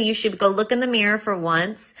mad at who? You should go look in the mirror for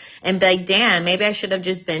once and be like, damn, maybe I should have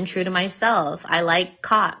just been true to myself. I like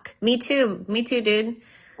cock. Me too, dude.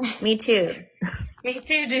 Me too. Me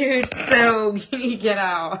too, dude. So you get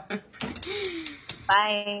out.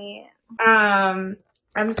 Bye. I'm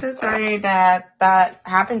so sorry that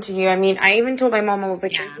happened to you. I mean, I even told my mom, I was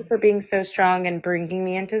like, thank you for being so strong and bringing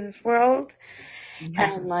me into this world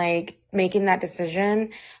and, like, making that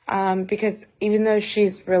decision. Because even though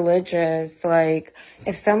she's religious, like,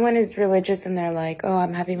 if someone is religious and they're like, oh,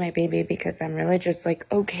 I'm having my baby because I'm religious, like,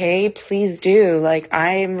 okay, please do. Like,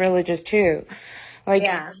 I am religious too. Like,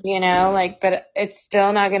 like, but it's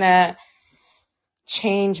still not gonna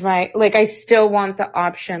change my, I still want the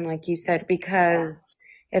option, like you said, because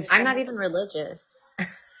if I'm not even religious.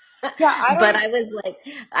 Yeah, but I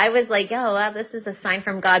was like, oh, wow, this is a sign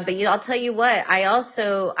from God. But I'll tell you what, I'm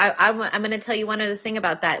going to tell you one other thing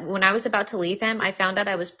about that. When I was about to leave him, I found out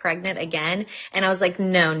I was pregnant again. And I was like,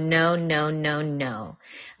 no.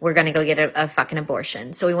 We're going to go get a fucking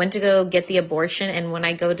abortion. So we went to go get the abortion. And when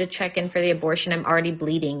I go to check in for the abortion, I'm already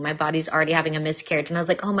bleeding. My body's already having a miscarriage. And I was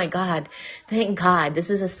like, oh my God, thank God.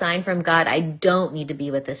 This is a sign from God. I don't need to be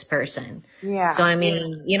with this person. Yeah. So, I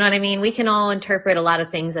mean, you know what I mean? We can all interpret a lot of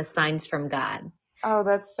things as signs from God. Oh,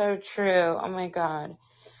 that's so true. Oh my God.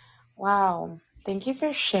 Wow. Thank you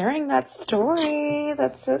for sharing that story.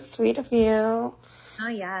 That's so sweet of you. Oh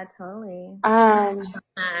yeah, totally.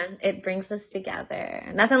 It brings us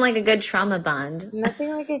together. Nothing like a good trauma bond. Nothing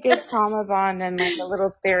like a good trauma bond and, like, a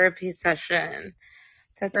little therapy session.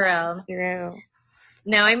 That's true.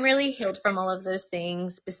 No, I'm really healed from all of those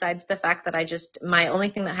things, besides the fact that my only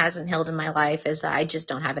thing that hasn't healed in my life is that I just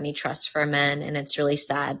don't have any trust for men, and it's really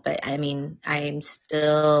sad. But I mean, I'm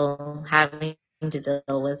still having to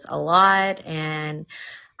deal with a lot, and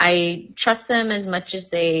I trust them as much as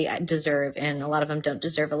they deserve, and a lot of them don't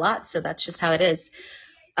deserve a lot, so that's just how it is.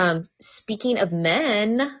 Speaking of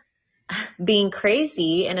men being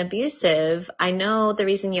crazy and abusive, I know the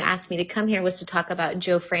reason you asked me to come here was to talk about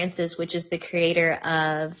Joe Francis, which is the creator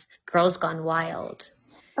of Girls Gone Wild.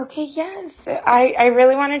 Okay, yes. I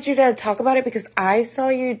really wanted you to talk about it because I saw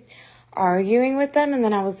you arguing with them, and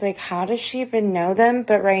then I was like, how does she even know them?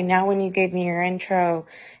 But right now, when you gave me your intro,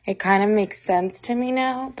 it kind of makes sense to me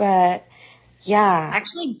now. But Yeah. I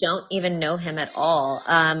actually don't even know him at all.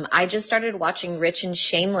 I just started watching Rich and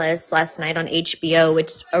Shameless last night on HBO, which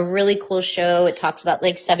is a really cool show. It talks about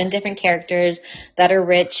like 7 different characters that are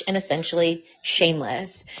rich and essentially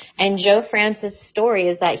shameless. And Joe Francis' story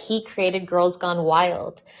is that he created Girls Gone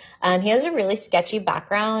Wild. He has a really sketchy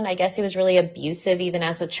background. I guess he was really abusive even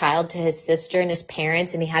as a child to his sister and his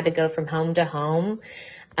parents, and he had to go from home to home.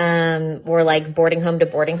 Or like boarding home to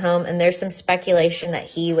boarding home. And there's some speculation that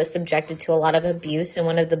he was subjected to a lot of abuse in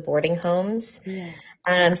one of the boarding homes.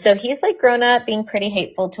 Yeah. So he's like grown up being pretty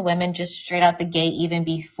hateful to women just straight out the gate, even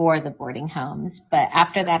before the boarding homes. But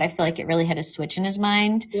after that, I feel like it really had a switch in his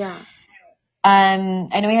mind. Yeah.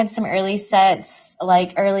 I know he had some early sets,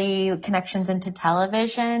 like early connections into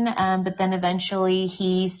television, but then eventually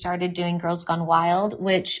he started doing Girls Gone Wild,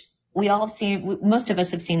 which we all have seen. Most of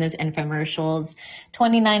us have seen those infomercials.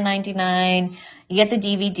 $29.99. You get the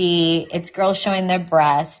DVD. It's girls showing their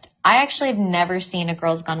breast. I actually have never seen a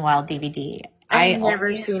Girls Gone Wild DVD. I've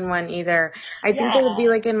never seen one either. I think it would be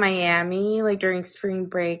like in Miami, like during spring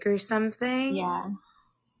break or something. Yeah.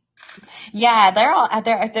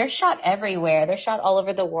 Yeah, they're shot everywhere. They're shot all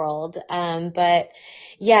over the world. But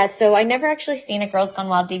yeah, so I never actually seen a Girls Gone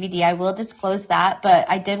Wild DVD. I will disclose that, but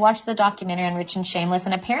I did watch the documentary on Rich and Shameless,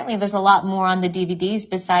 and apparently there's a lot more on the DVDs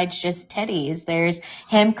besides just titties. There's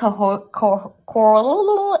him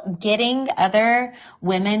getting other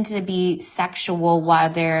women to be sexual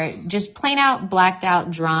while they're just plain out blacked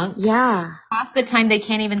out drunk. Yeah. Half the time they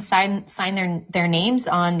can't even sign their names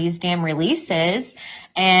on these damn releases.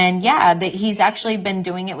 And yeah, he's actually been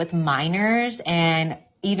doing it with minors and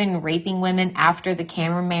even raping women after the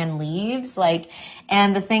cameraman leaves.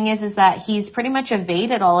 And the thing is that he's pretty much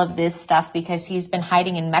evaded all of this stuff because he's been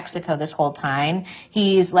hiding in Mexico this whole time.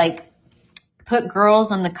 He's put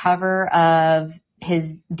girls on the cover of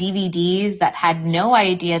his DVDs that had no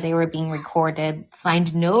idea they were being recorded,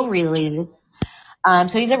 signed no release.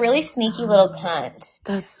 So he's a really sneaky little cunt.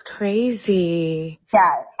 That's crazy.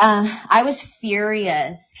 Yeah. I was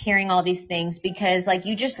furious hearing all these things because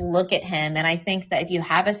you just look at him, and I think that if you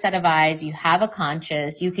have a set of eyes, you have a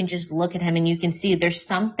conscience, you can just look at him and you can see there's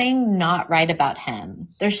something not right about him.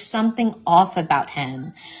 There's something off about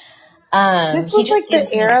him. This was the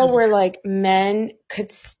era where men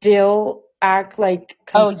could still act like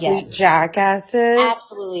complete jackasses.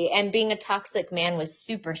 Absolutely. And being a toxic man was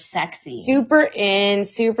super sexy. Super in,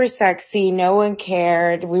 super sexy. No one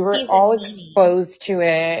cared. We were all exposed to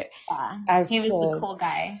it. Yeah. He was the cool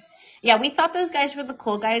guy. Yeah, we thought those guys were the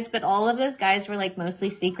cool guys, but all of those guys were mostly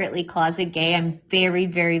secretly closet gay. I'm very,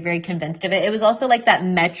 very, very convinced of it. It was also that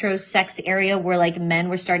metro sex area where men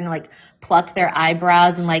were starting to pluck their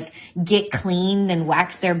eyebrows and get clean and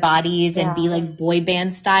wax their bodies and be boy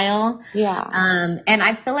band style. Yeah. And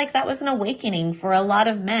I feel that was an awakening for a lot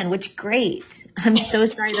of men, which great. I'm so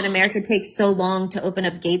sorry that America takes so long to open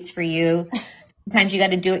up gates for you. Sometimes you got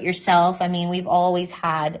to do it yourself. I mean, we've always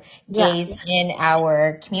had gays in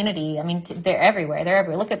our community. I mean, they're everywhere. They're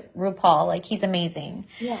everywhere. Look at RuPaul. He's amazing.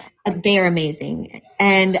 Yeah. They're amazing.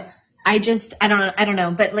 And I don't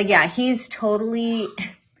know. But he's totally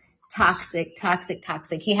toxic.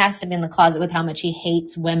 He has to be in the closet with how much he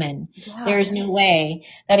hates women. Yeah. There's no way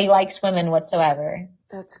that he likes women whatsoever.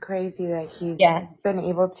 That's crazy that he's been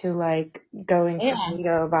able to go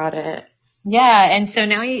incognito about it. Yeah, and so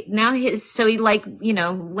now he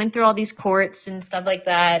went through all these courts and stuff like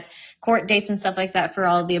that, court dates and stuff like that for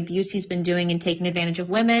all the abuse he's been doing and taking advantage of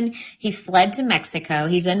women. He fled to Mexico.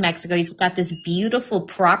 He's in Mexico. He's got this beautiful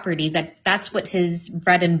property that's what his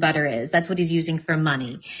bread and butter is. That's what he's using for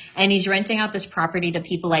money. And he's renting out this property to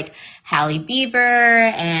people like Halle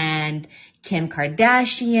Bieber and Kim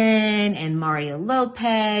Kardashian and Mario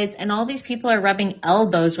Lopez, and all these people are rubbing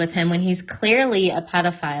elbows with him when he's clearly a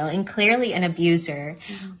pedophile and clearly an abuser.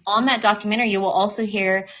 Mm-hmm. On that documentary, you will also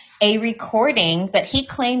hear a recording that he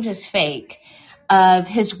claims is fake of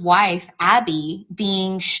his wife, Abby,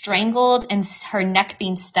 being strangled and her neck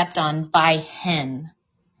being stepped on by him.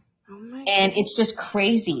 And it's just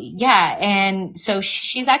crazy. Yeah. And so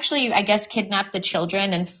she's actually, I guess, kidnapped the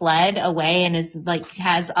children and fled away and is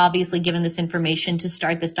has obviously given this information to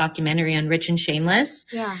start this documentary on Rich and Shameless.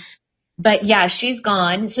 Yeah. But yeah, she's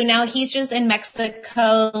gone. So now he's just in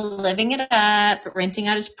Mexico living it up, renting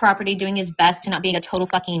out his property, doing his best to not being a total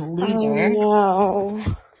fucking loser. Oh,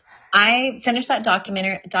 no. I finished that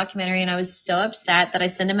documentary and I was so upset that I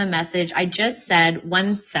sent him a message. I just said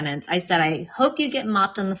one sentence. I said, I hope you get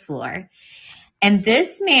mopped on the floor. And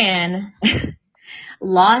this man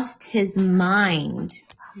lost his mind.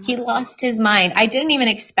 He lost his mind. I didn't even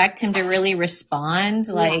expect him to really respond.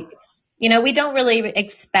 We don't really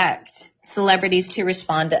expect celebrities to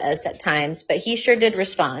respond to us at times, but he sure did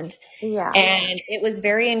respond. Yeah. And it was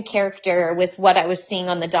very in character with what I was seeing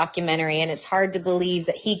on the documentary, and it's hard to believe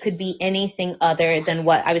that he could be anything other than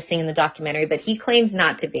what I was seeing in the documentary, but he claims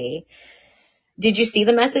not to be. Did you see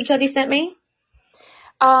the message that he sent me?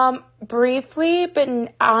 Briefly, but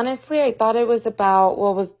honestly, I thought it was about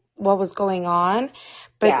what was going on.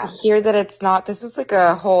 But to hear that it's not, this is like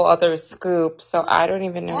a whole other scoop, so I don't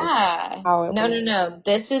even know how it was. No.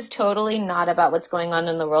 This is totally not about what's going on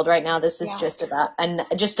in the world right now. This is just about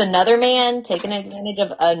just another man taking advantage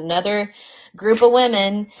of another group of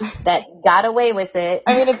women that got away with it.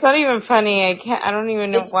 I mean, it's not even funny. I don't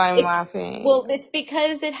even know why I'm laughing. Well, it's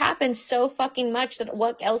because it happens so fucking much that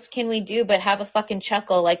what else can we do but have a fucking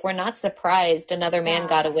chuckle? Like, we're not surprised another man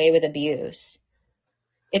got away with abuse.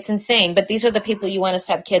 It's insane, but these are the people you want us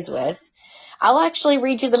to have kids with. I'll actually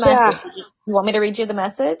read you the message. You want me to read you the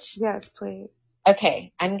message? Yes, please.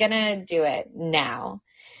 Okay, I'm gonna do it now.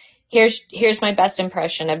 Here's my best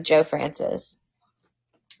impression of Joe Francis.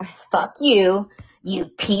 Fuck you, you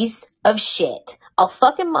piece of shit. I'll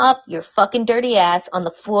fuck him up, your fucking dirty ass, on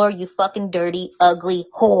the floor, you fucking dirty, ugly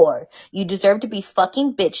whore. You deserve to be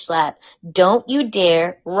fucking bitch slapped. Don't you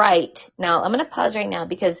dare write. Now, I'm gonna pause right now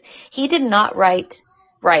because he did not write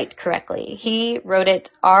correctly. He wrote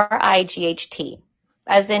it R-I-G-H-T,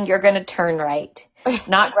 as in you're gonna turn right,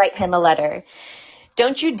 not write him a letter.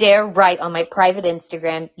 Don't you dare write on my private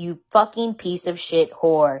Instagram, you fucking piece of shit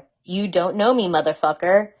whore. You don't know me,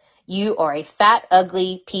 motherfucker. You are a fat,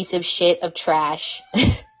 ugly piece of shit of trash.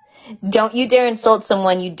 Don't you dare insult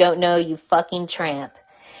someone you don't know, you fucking tramp.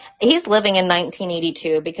 He's living in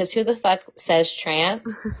 1982 because who the fuck says tramp?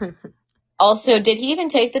 Also, did he even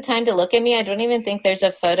take the time to look at me? I don't even think there's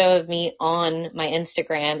a photo of me on my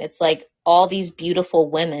Instagram. It's like all these beautiful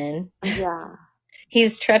women. Yeah.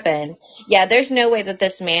 He's tripping. Yeah, there's no way that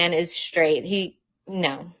this man is straight.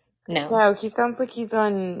 No. No, he sounds like he's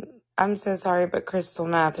on, I'm so sorry, but crystal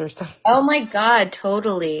meth or something. Oh my God,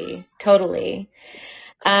 totally.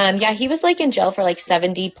 Yeah, he was like in jail for like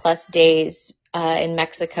 70 plus days in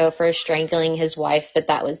Mexico for strangling his wife, but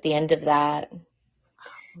that was the end of that.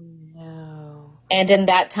 No. And in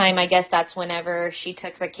that time, I guess that's whenever she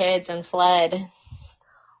took the kids and fled.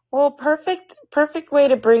 Well, perfect way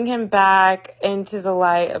to bring him back into the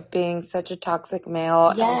light of being such a toxic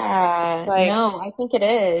male. Yeah, no, I think it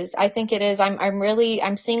is.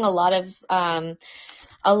 I'm seeing a lot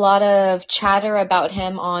of chatter about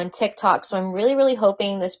him on TikTok. So I'm really, really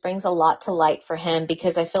hoping this brings a lot to light for him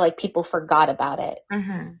because I feel like people forgot about it.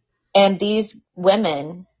 Mm-hmm. And these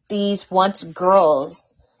women, these once girls,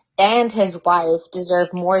 and his wife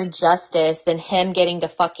deserve more justice than him getting to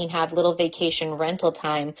fucking have little vacation rental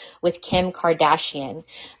time with Kim Kardashian.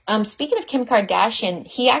 Speaking of Kim Kardashian,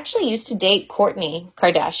 he actually used to date Kourtney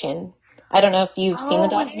Kardashian. I don't know if you've seen the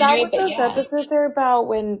documentary, but those episodes are about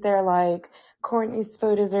when they're like, Kourtney's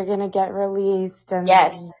photos are gonna get released, and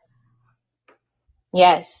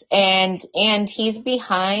yes, and he's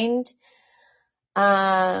behind.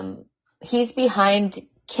 He's behind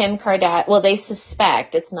Kim Kardashian. Well, they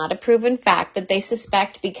suspect, it's not a proven fact, but they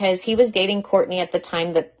suspect because he was dating Kourtney at the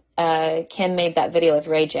time that Kim made that video with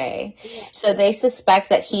Ray J. Yeah. So they suspect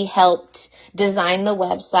that he helped design the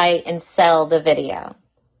website and sell the video.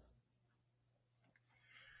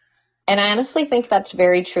 And I honestly think that's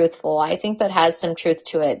very truthful. I think that has some truth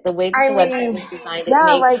to it. The way that the website was designed.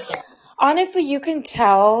 Yeah, honestly, you can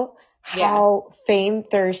tell how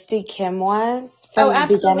fame-thirsty Kim was from the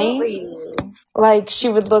beginning. Like, she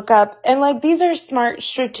would look up, and like, these are smart,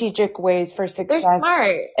 strategic ways for success. They're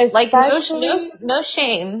smart. Like, no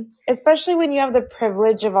shame. Especially when you have the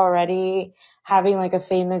privilege of already having like a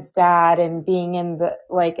famous dad and being in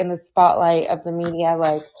the spotlight of the media.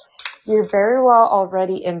 Like, you're very well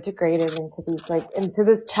already integrated into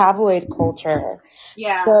this tabloid culture.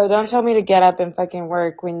 Yeah. So don't tell me to get up and fucking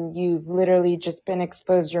work when you've literally just been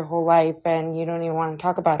exposed your whole life and you don't even want to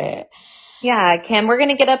talk about it. Yeah, Kim, we're going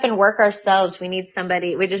to get up and work ourselves. We need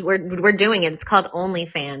somebody. We're doing it. It's called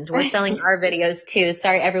OnlyFans. We're selling our videos too.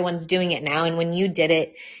 Sorry, everyone's doing it now. And when you did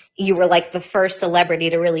it, you were like the first celebrity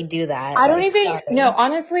to really do that.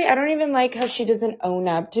 Honestly, I don't even like how she doesn't own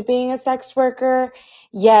up to being a sex worker,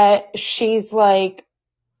 yet she's like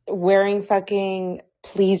wearing fucking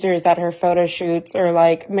pleasers at her photo shoots or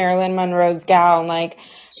like Marilyn Monroe's gown. Like,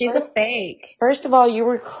 she's a fake. First of all, you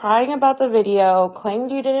were crying about the video,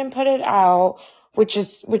 claimed you didn't put it out, which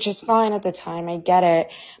is fine at the time. I get it.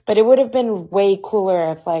 But it would have been way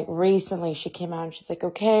cooler if like recently she came out and she's like,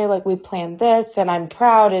 okay, like we planned this and I'm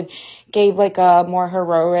proud, and gave like a more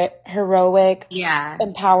heroic,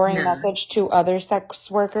 empowering message to other sex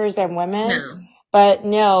workers and women. But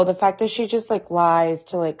no, the fact that she just like lies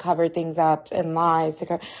to like cover things up and lies to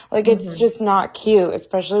cover, like it's just not cute,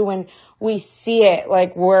 especially when we see it.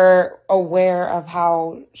 Like we're aware of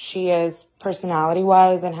how she is personality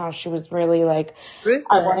wise and how she was really like, Ruthless.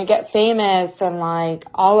 I want to get famous and like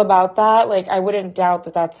all about that. Like I wouldn't doubt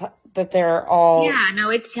that they're all. Yeah, no,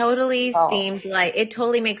 it totally seemed like, it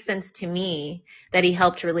totally makes sense to me that he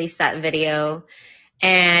helped release that video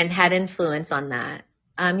and had influence on that.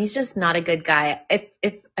 He's just not a good guy.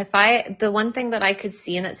 The one thing that I could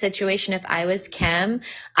see in that situation, if I was Kim,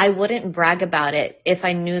 I wouldn't brag about it if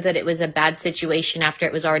I knew that it was a bad situation after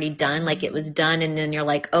it was already done, like it was done. And then you're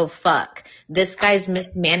like, oh, fuck, this guy's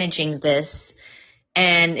mismanaging this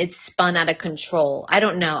and it's spun out of control. I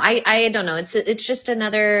don't know. I don't know. It's just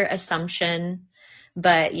another assumption,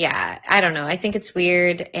 but yeah, I don't know. I think it's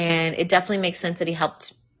weird, and it definitely makes sense that he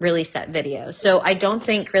helped release that video. So I don't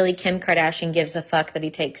think really Kim Kardashian gives a fuck that he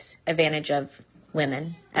takes advantage of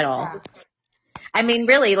women at all. Yeah. I mean,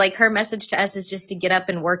 really, like her message to us is just to get up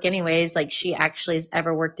and work anyways. Like she actually has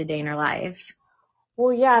ever worked a day in her life.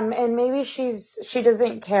 Well, yeah, and maybe she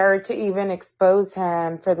doesn't care to even expose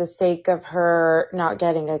him for the sake of her not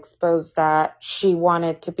getting exposed that she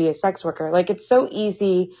wanted to be a sex worker. Like it's so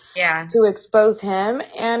easy to expose him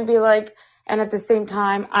and be like, and at the same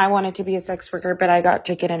time, I wanted to be a sex worker, but I got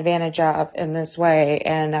taken advantage of in this way.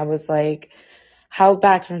 And I was like held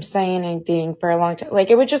back from saying anything for a long time. Like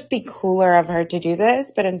it would just be cooler of her to do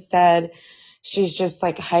this, but instead she's just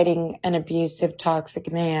like hiding an abusive,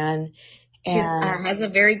 toxic man. She has a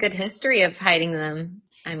very good history of hiding them.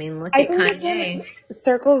 I mean, look at Kanye. It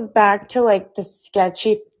circles back to like the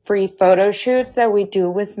sketchy free photo shoots that we do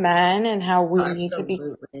with men and how we need to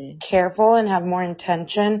be careful and have more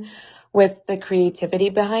intention with the creativity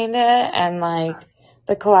behind it and like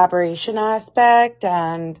the collaboration aspect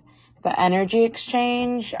and the energy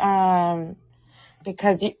exchange.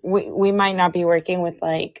 Because we might not be working with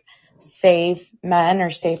like safe men or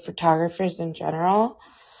safe photographers in general.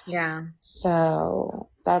 Yeah. So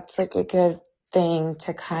that's like a good thing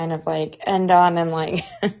to kind of like end on and like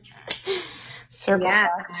circle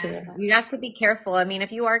back to. You have to be careful. I mean,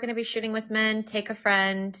 if you are going to be shooting with men, take a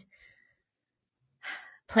friend,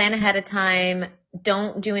 plan ahead of time.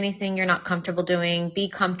 Don't do anything you're not comfortable doing. Be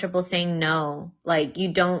comfortable saying no. Like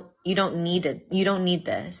you don't need it. You don't need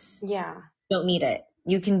this. Yeah. You don't need it.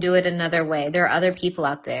 You can do it another way. There are other people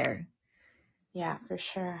out there. Yeah, for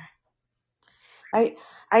sure.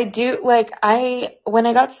 I do, like, when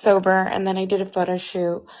I got sober and then I did a photo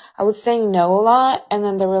shoot, I was saying no a lot, and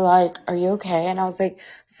then they were like, are you okay? And I was like,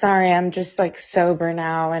 sorry, I'm just, like, sober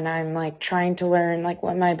now, and I'm, like, trying to learn, like,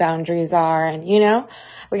 what my boundaries are, and, you know?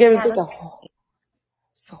 Like, it was, like,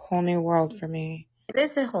 it's a whole new world for me. It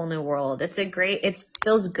is a whole new world. It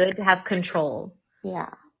feels good to have control. Yeah.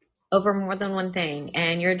 Over more than one thing,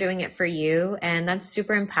 and you're doing it for you, and that's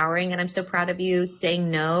super empowering, and I'm so proud of you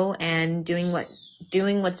saying no and doing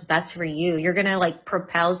what's best for you. You're gonna like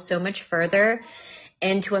propel so much further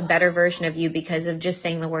into a better version of you because of just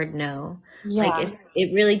saying the word no. Yeah. Like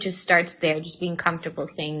it really just starts there, just being comfortable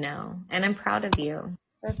saying no, and I'm proud of you.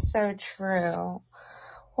 That's so true.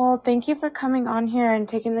 Well, thank you for coming on here and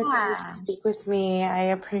taking the time to speak with me. I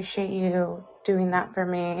appreciate you doing that for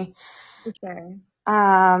me. For sure.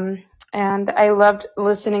 And I loved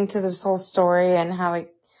listening to this whole story and how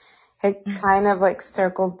it kind of like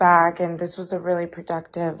circled back, and this was a really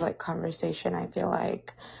productive like conversation, I feel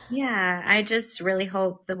like. Yeah, I just really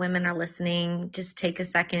hope the women are listening. Just take a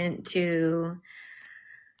second to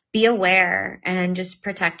be aware and just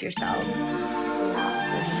protect yourself.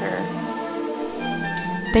 Yeah, for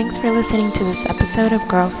sure. Thanks for listening to this episode of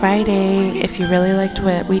Girl Friday. If you really liked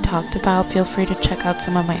what we talked about, feel free to check out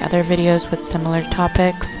some of my other videos with similar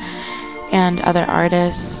topics and other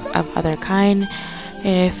artists of other kind.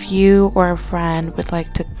 If you or a friend would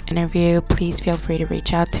like to interview, please feel free to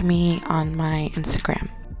reach out to me on my Instagram.